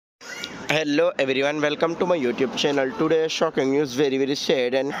Hello everyone, welcome to my YouTube channel. Today shocking news, very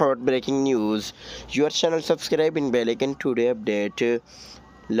sad and heartbreaking news. Your channel subscribe in bell icon today update.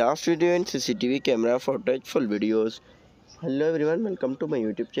 Last video in CCTV camera footage full videos. Hello everyone, welcome to my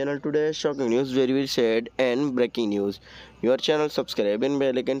YouTube channel. Today shocking news, very sad and breaking news. Your channel subscribe in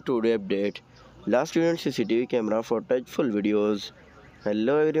bell icon today update. Last video in CCTV camera footage full videos.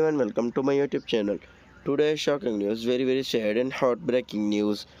 Hello everyone, welcome to my YouTube channel. Today shocking news, very sad and heartbreaking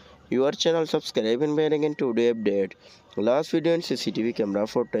news. Your channel subscribe and bell icon today update. Last video and CCTV camera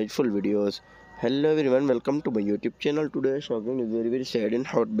footage full videos. Hello everyone, welcome to my YouTube channel. Today shocking news, very sad and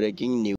heartbreaking news.